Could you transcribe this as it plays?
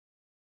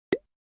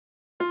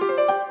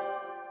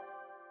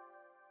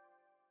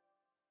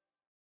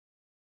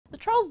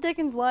Charles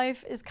Dickens'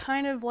 life is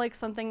kind of like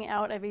something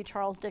out of a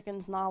Charles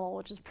Dickens novel,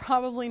 which is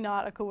probably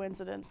not a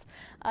coincidence.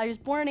 He was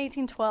born in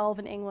 1812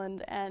 in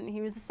England, and he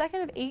was the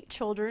second of 8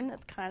 children.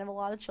 That's kind of a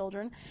lot of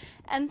children.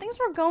 And things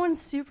were going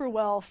super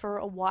well for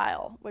a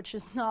while, which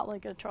is not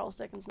like a Charles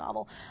Dickens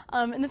novel.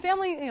 And the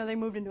family, they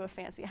moved into a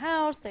fancy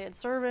house, they had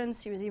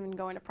servants, he was even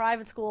going to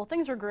private school.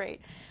 Things were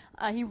great.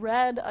 He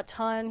read a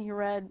ton. He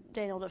read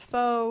Daniel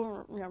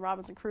Defoe,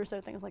 Robinson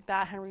Crusoe, things like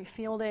that, Henry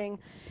Fielding.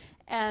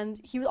 And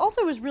he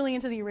also was really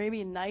into the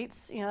Arabian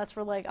Nights. That's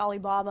where like Ali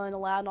Baba and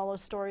Aladdin, all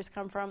those stories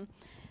come from.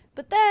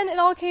 But then it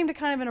all came to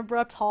kind of an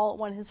abrupt halt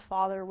when his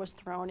father was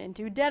thrown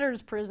into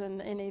debtor's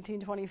prison in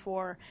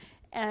 1824.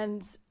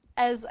 And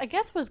as I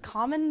guess was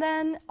common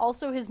then,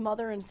 also his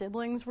mother and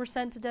siblings were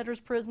sent to debtor's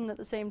prison at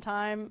the same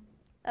time.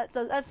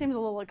 That seems a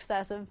little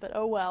excessive, but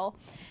oh well.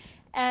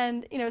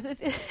 And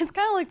it's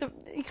kind of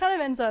like he kind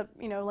of ends up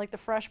like the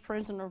Fresh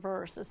Prince in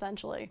reverse,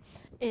 essentially.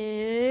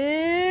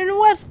 In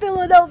West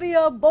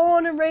Philadelphia,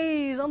 born and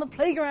raised on the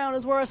playground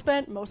is where I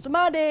spent most of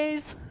my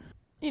days.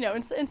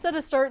 Instead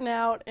of starting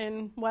out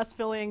in West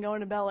Philly and going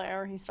to Bel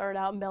Air, he started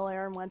out in Bel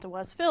Air and went to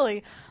West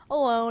Philly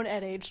alone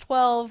at age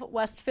 12.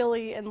 West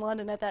Philly in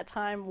London at that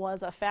time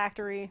was a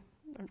factory.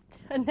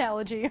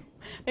 Analogy,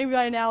 maybe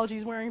my analogy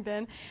is wearing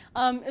thin.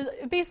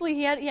 Basically,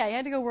 he had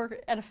to go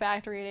work at a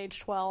factory at age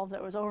 12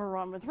 that was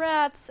overrun with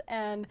rats,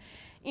 and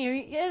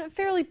he had a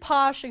fairly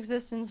posh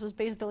existence, was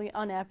basically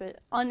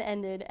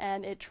unended,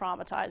 and it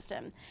traumatized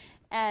him.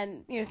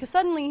 And because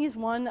suddenly he's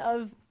one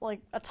of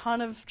like a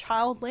ton of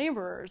child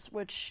laborers,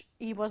 which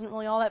he wasn't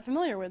really all that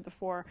familiar with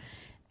before.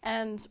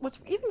 And what's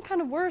even kind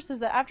of worse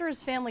is that after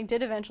his family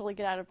did eventually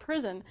get out of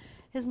prison,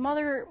 his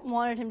mother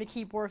wanted him to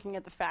keep working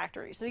at the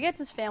factory. So he gets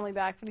his family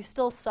back, but he's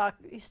still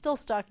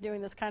stuck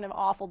doing this kind of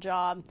awful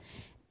job.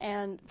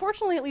 And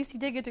fortunately, at least he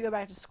did get to go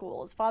back to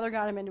school. His father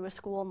got him into a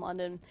school in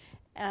London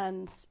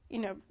and,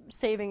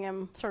 saving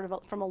him sort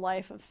of from a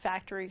life of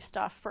factory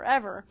stuff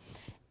forever.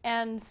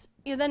 And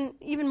then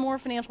even more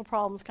financial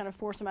problems kind of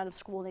forced him out of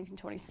school in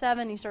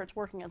 1827. He starts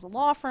working as a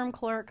law firm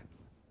clerk.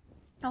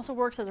 He also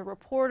works as a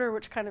reporter,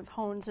 which kind of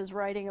hones his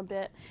writing a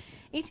bit.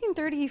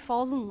 1830, he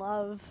falls in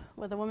love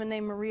with a woman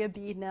named Maria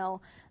Beadnell.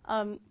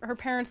 Her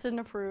parents didn't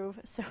approve,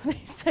 so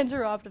they sent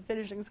her off to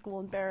finishing school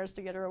in Paris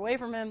to get her away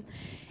from him.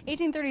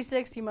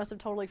 1836, he must have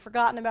totally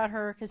forgotten about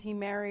her because he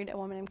married a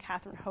woman named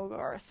Catherine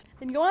Hogarth.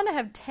 They'd go on to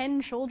have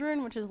 10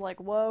 children, which is like,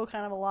 whoa,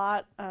 kind of a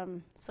lot.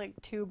 It's like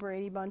 2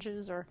 Brady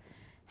Bunches or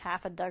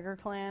half a Duggar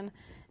clan.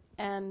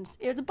 And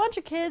it's a bunch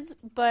of kids,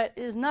 but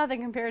it is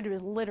nothing compared to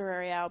his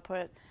literary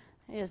output.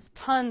 He has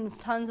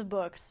tons of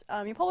books.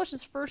 He published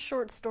his first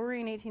short story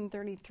in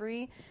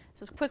 1833. This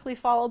was quickly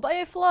followed by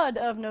a flood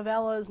of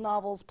novellas,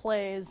 novels,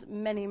 plays,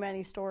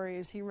 many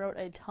stories. He wrote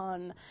a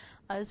ton.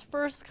 His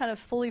first kind of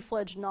fully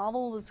fledged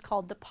novel was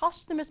called The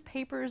Posthumous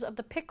Papers of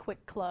the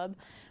Pickwick Club,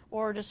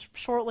 or just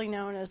shortly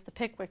known as the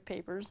Pickwick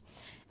Papers.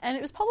 And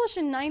it was published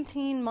in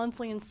 19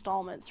 monthly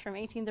installments from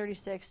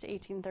 1836 to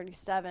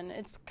 1837.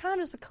 It's kind of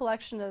just a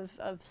collection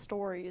of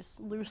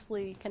stories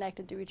loosely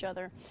connected to each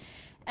other.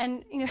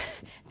 And,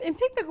 and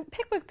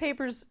Pickwick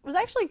Papers was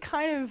actually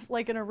kind of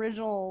like an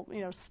original,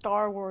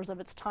 Star Wars of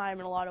its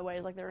time in a lot of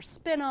ways. Like, there were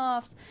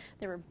spin-offs,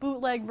 there were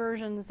bootleg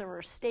versions, there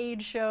were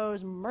stage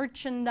shows,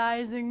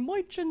 merchandising.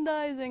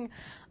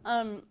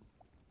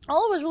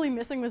 All it was really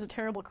missing was a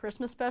terrible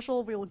Christmas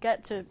special. We will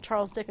get to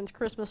Charles Dickens'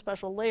 Christmas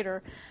special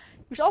later.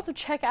 You should also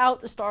check out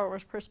the Star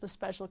Wars Christmas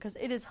special because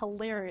it is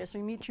hilarious.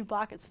 We meet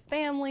Chewbacca's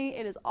family.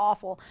 It is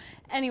awful.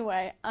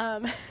 Anyway,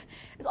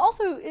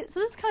 so this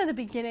is kind of the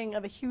beginning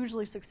of a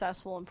hugely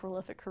successful and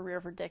prolific career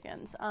for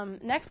Dickens.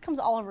 Next comes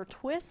Oliver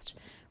Twist,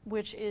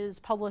 which is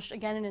published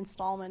again in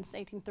installments,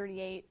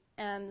 1838.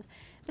 And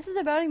this is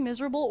about a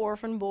miserable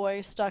orphan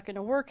boy stuck in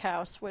a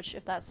workhouse, which,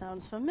 if that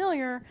sounds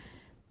familiar,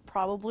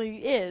 probably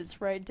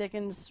is, right?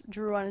 Dickens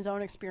drew on his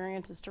own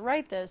experiences to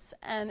write this,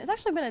 and it's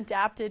actually been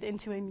adapted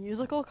into a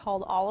musical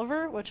called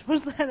Oliver, which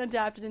was then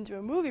adapted into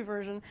a movie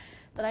version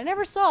that I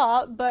never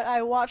saw, but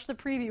I watched the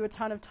preview a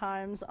ton of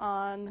times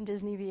on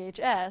Disney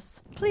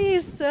VHS.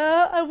 Please,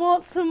 sir, I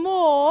want some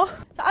more!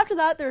 So after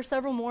that, there are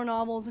several more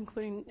novels,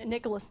 including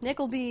Nicholas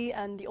Nickleby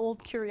and The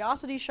Old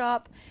Curiosity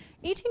Shop.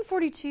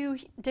 1842,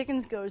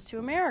 Dickens goes to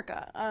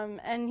America,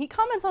 and he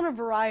comments on a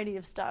variety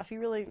of stuff. He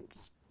really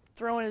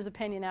throwing his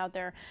opinion out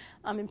there.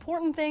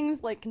 Important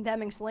things like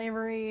condemning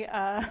slavery,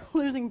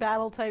 losing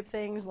battle type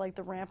things like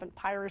the rampant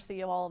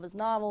piracy of all of his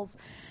novels.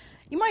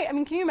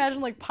 Can you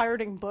imagine like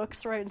pirating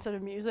books, right, instead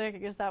of music? I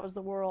guess that was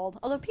the world.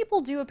 Although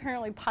people do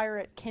apparently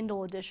pirate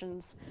Kindle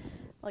editions,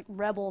 like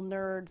rebel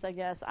nerds, I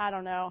guess, I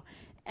don't know.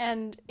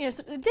 And,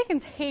 so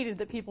Dickens hated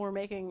that people were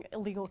making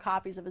illegal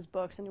copies of his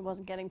books and he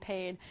wasn't getting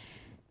paid.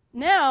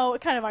 Now,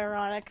 kind of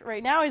ironic,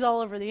 right now he's all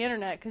over the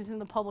internet because he's in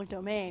the public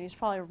domain. He's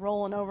probably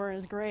rolling over in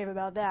his grave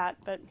about that,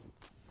 but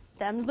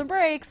them's the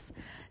breaks,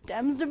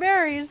 dem's the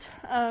berries.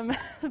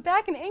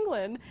 Back in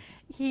England,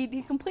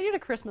 he completed A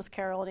Christmas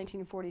Carol in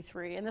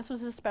 1843, and this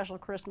was his special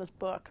Christmas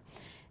book.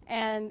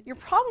 And you're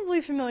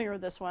probably familiar with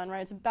this one,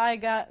 right? It's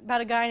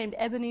about a guy named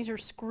Ebenezer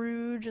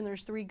Scrooge, and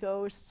there's 3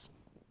 ghosts.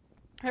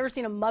 Ever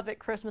seen a Muppet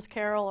Christmas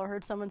Carol or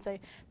heard someone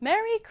say,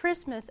 "Merry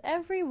Christmas,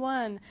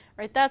 everyone"?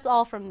 Right, that's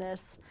all from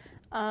this.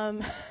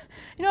 You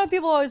know,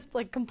 people always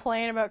like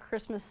complain about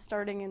Christmas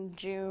starting in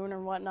June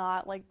or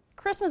whatnot. Like,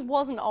 Christmas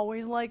wasn't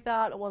always like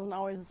that. It wasn't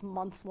always this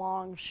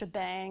months-long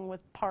shebang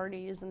with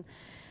parties and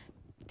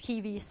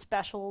TV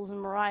specials and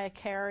Mariah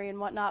Carey and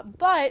whatnot.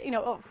 But, you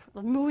know,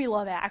 the movie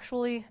Love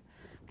Actually,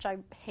 which I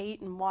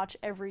hate and watch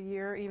every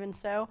year, even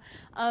so,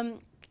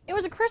 it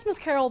was A Christmas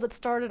Carol that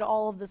started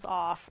all of this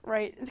off,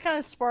 right? It kind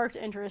of sparked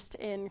interest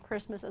in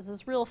Christmas as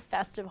this real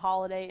festive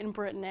holiday in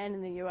Britain and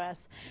in the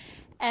U.S.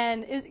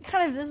 And this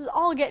is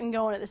all getting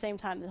going at the same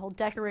time. The whole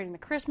decorating the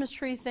Christmas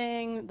tree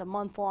thing, the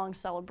month-long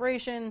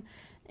celebration.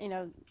 You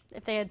know,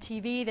 if they had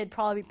TV, they'd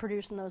probably be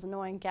producing those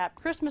annoying Gap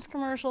Christmas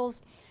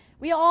commercials.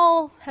 We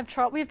have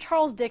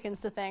Charles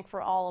Dickens to thank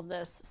for all of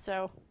this.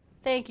 So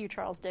thank you,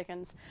 Charles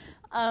Dickens.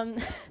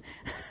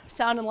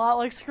 Sounding a lot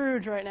like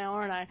Scrooge right now,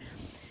 aren't I?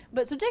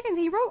 But so Dickens,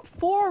 he wrote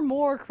 4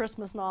 more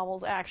Christmas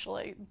novels,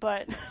 actually,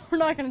 but we're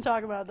not going to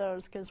talk about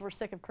those because we're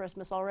sick of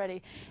Christmas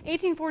already.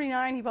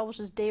 1849, he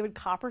publishes David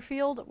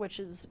Copperfield, which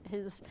is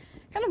his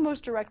kind of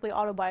most directly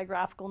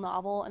autobiographical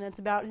novel, and it's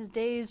about his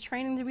days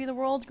training to be the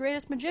world's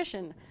greatest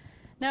magician.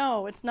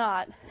 No, it's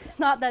not.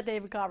 Not that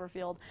David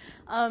Copperfield.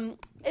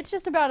 It's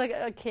just about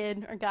a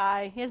kid, a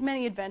guy. He has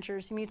many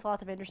adventures. He meets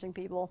lots of interesting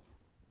people.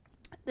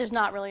 There's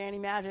not really any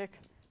magic.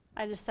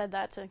 I just said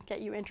that to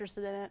get you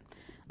interested in it.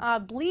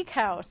 Bleak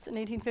House in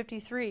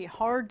 1853,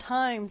 Hard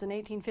Times in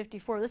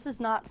 1854. This is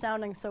not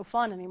sounding so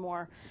fun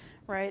anymore,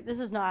 right?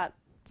 This is not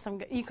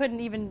you couldn't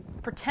even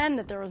pretend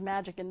that there was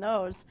magic in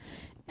those.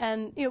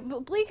 And, you know,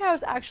 Bleak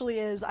House actually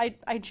is,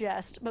 I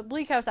jest, but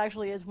Bleak House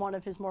actually is one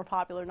of his more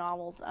popular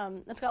novels.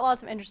 It's got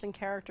lots of interesting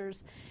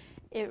characters.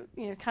 It,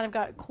 you know, kind of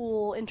got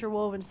cool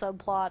interwoven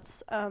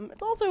subplots.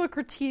 It's also a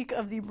critique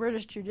of the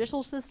British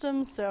judicial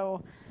system,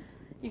 so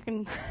you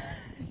can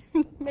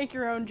make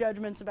your own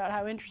judgments about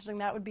how interesting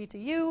that would be to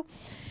you.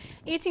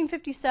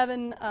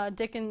 1857,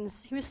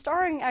 Dickens, he was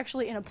starring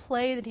actually in a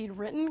play that he'd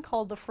written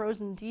called The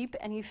Frozen Deep,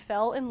 and he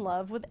fell in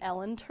love with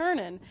Ellen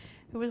Ternan,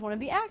 who was one of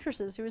the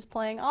actresses who was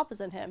playing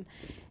opposite him.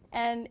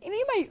 And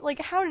you might, like,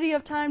 how did he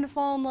have time to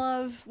fall in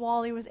love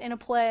while he was in a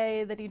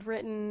play that he'd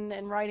written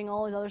and writing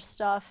all his other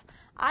stuff?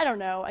 I don't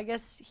know. I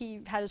guess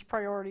he had his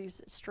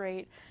priorities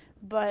straight.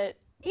 But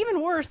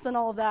even worse than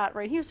all of that,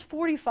 right, he was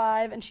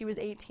 45 and she was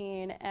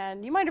 18,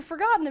 and you might have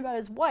forgotten about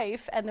his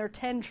wife and their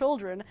 10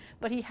 children,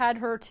 but he had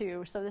her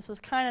too, so this was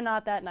kind of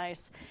not that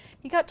nice.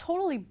 He got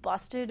totally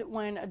busted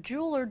when a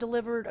jeweler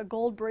delivered a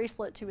gold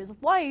bracelet to his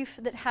wife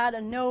that had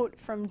a note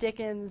from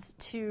Dickens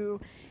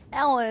to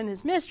Ellen,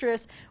 his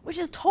mistress, which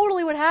is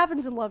totally what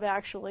happens in Love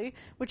Actually,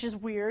 which is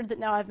weird that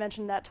now I've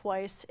mentioned that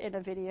twice in a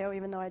video,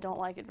 even though I don't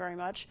like it very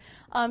much.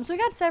 So he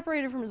got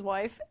separated from his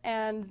wife,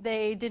 and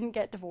they didn't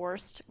get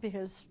divorced,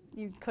 because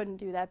you couldn't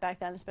do that back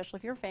then, especially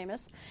if you were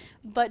famous.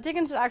 But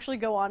Dickens would actually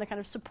go on to kind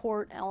of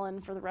support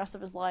Ellen for the rest of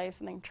his life,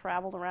 and they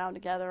traveled around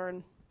together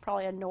and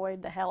probably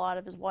annoyed the hell out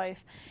of his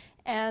wife.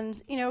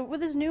 And, you know, with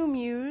his new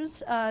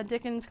muse,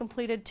 Dickens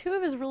completed 2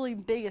 of his really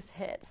biggest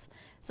hits.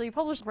 So he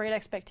published Great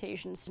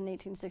Expectations in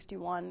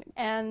 1861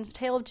 and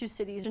Tale of Two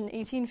Cities in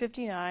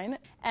 1859.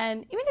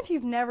 And even if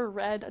you've never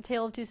read A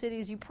Tale of Two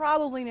Cities, you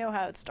probably know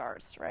how it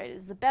starts, right?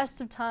 It's the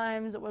best of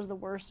times, it was the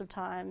worst of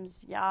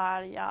times,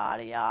 yada,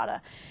 yada,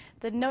 yada.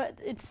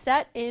 It's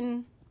set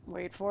in,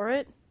 wait for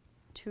it,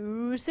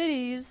 2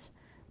 cities.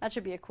 That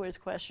should be a quiz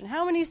question.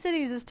 How many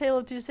cities is Tale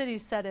of Two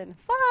Cities set in?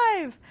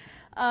 5!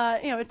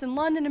 You know, it's in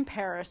London and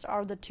Paris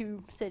are the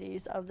 2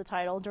 cities of the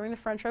title during the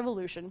French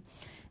Revolution.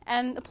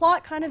 And the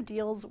plot kind of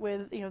deals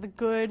with, you know, the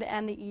good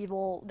and the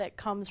evil that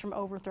comes from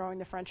overthrowing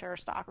the French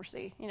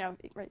aristocracy. You know,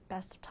 right,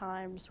 best of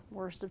times,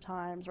 worst of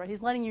times, right?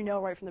 He's letting you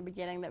know right from the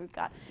beginning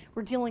that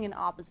we're dealing in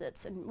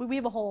opposites. And we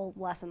have a whole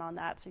lesson on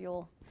that,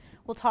 so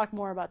we'll talk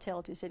more about Tale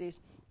of Two Cities.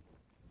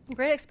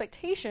 Great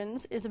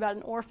Expectations is about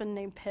an orphan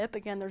named Pip.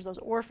 Again, there's those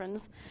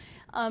orphans,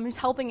 who's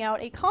helping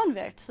out a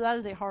convict. So that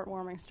is a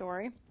heartwarming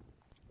story.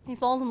 He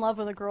falls in love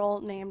with a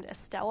girl named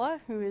Estella,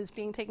 who is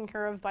being taken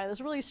care of by this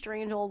really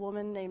strange old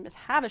woman named Miss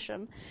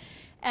Havisham.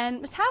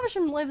 And Miss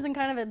Havisham lives in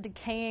kind of a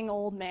decaying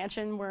old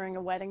mansion wearing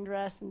a wedding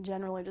dress and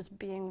generally just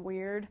being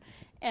weird.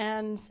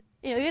 And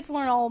you get to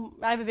learn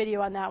I have a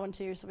video on that one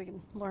too, so we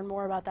can learn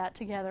more about that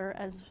together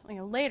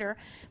later.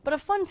 But a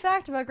fun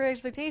fact about Great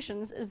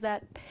Expectations is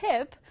that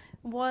Pip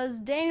was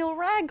Daniel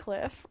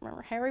Radcliffe,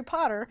 remember Harry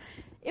Potter.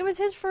 It was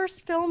his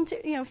first film or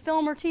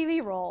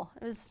TV role.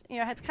 It was,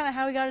 it's kind of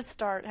how he got his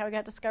start, how he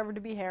got discovered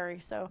to be Harry.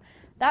 So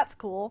that's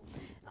cool.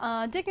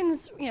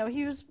 Dickens,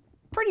 he was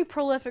pretty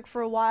prolific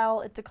for a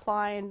while. It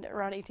declined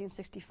around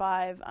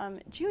 1865.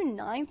 June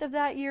 9th of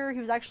that year, he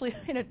was actually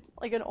in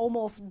an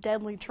almost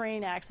deadly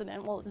train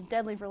accident. Well, it was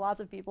deadly for lots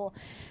of people.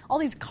 All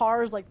these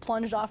cars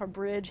plunged off a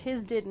bridge.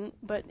 His didn't,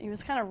 but he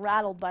was kind of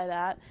rattled by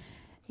that.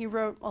 He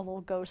wrote a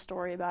little ghost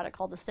story about it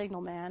called The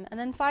Signal Man. And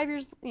then 5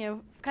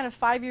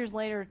 years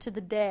later to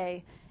the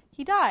day,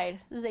 he died.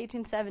 It was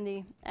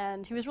 1870,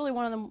 and he was really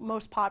one of the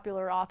most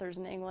popular authors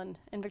in England,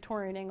 in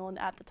Victorian England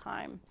at the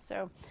time.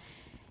 So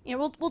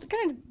We'll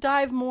kind of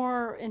dive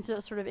more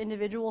into sort of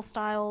individual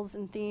styles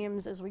and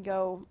themes as we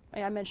go.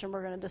 I mentioned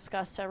we're going to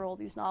discuss several of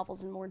these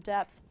novels in more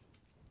depth.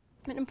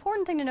 An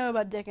important thing to know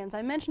about Dickens,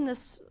 I mentioned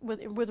this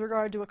with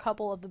regard to a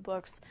couple of the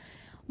books.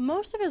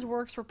 Most of his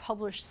works were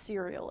published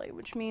serially,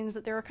 which means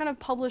that they were kind of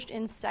published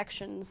in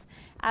sections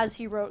as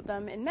he wrote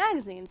them in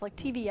magazines, like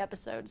TV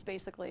episodes,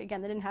 basically.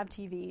 Again, they didn't have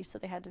TV, so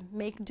they had to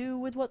make do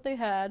with what they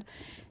had.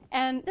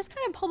 And this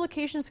kind of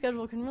publication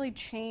schedule can really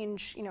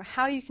change,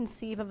 how you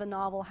conceive of a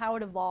novel, how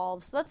it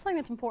evolves. So that's something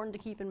that's important to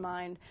keep in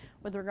mind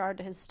with regard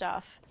to his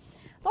stuff.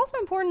 It's also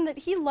important that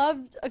he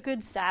loved a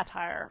good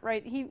satire,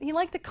 right? He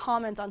liked to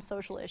comment on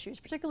social issues,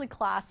 particularly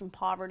class and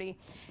poverty.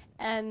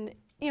 And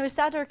his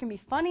satire can be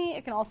funny,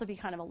 it can also be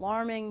kind of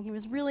alarming. He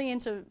was really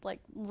into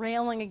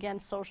railing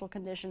against social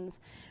conditions,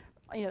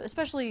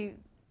 especially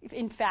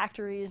in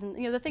factories and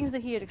the things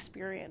that he had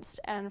experienced.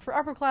 And for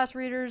upper class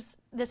readers,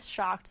 this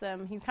shocked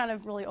them. He kind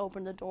of really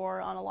opened the door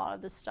on a lot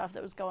of this stuff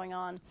that was going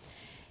on.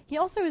 He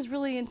also is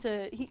really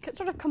he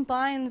sort of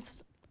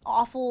combines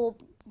awful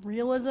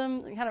realism,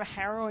 kind of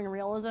harrowing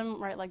realism,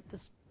 right? Like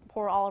this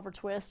poor Oliver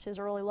Twist, his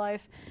early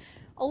life,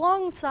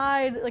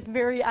 alongside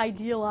very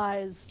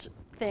idealized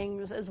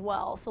things as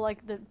well. So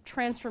like the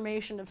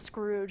transformation of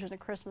Scrooge in A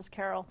Christmas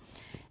Carol.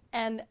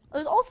 And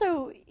there's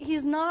also,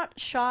 he's not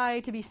shy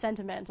to be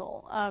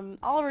sentimental.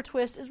 Oliver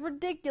Twist is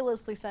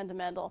ridiculously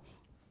sentimental.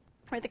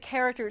 Right, the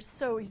character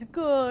is he's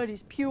good,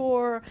 he's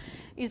pure,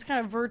 he's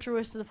kind of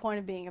virtuous to the point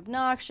of being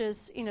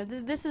obnoxious.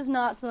 This is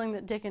not something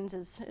that Dickens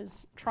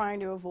is trying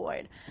to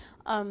avoid.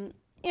 You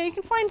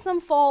can find some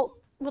fault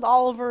with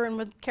Oliver and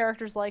with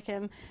characters like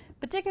him,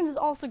 but Dickens has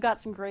also got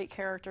some great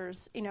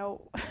characters.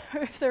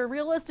 If they're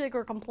realistic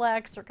or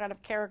complex or kind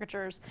of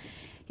caricatures,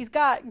 he's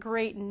got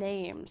great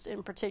names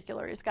in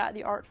particular. He's got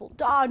the Artful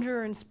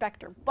Dodger,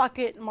 Inspector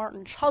Bucket,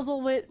 Martin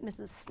Chuzzlewit,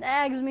 Mrs.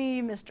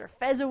 Snagsby, Mr.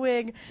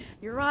 Fezziwig,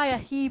 Uriah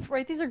Heep,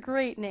 right? These are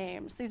great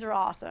names. These are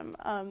awesome.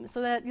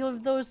 So that you'll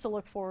have those to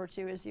look forward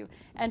to as you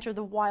enter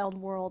the wild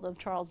world of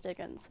Charles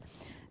Dickens.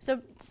 So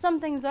to sum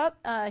things up,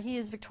 he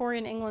is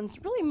Victorian England's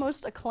really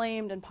most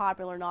acclaimed and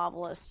popular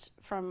novelist.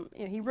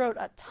 He wrote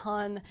a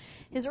ton.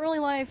 His early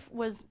life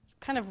was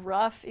kind of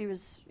rough. He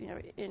was,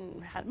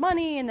 had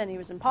money, and then he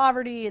was in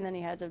poverty, and then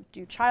he had to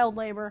do child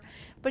labor.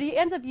 But he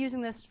ends up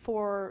using this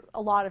for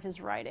a lot of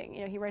his writing.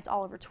 He writes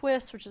Oliver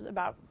Twist, which is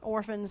about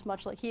orphans,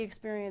 much like he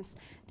experienced.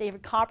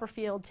 David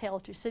Copperfield, Tale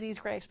of Two Cities,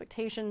 Great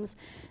Expectations.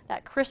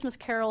 That Christmas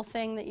Carol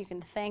thing that you can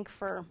thank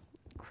for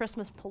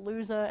Christmas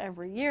Palooza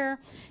every year.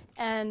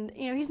 And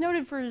he's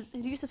noted for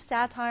his use of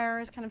satire,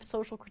 his kind of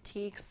social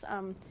critiques,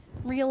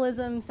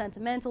 realism,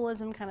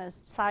 sentimentalism, kind of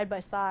side by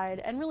side,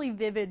 and really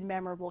vivid,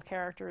 memorable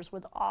characters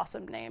with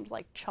awesome names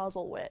like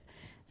Chuzzlewit.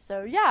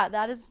 So yeah,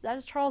 that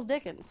is Charles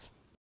Dickens.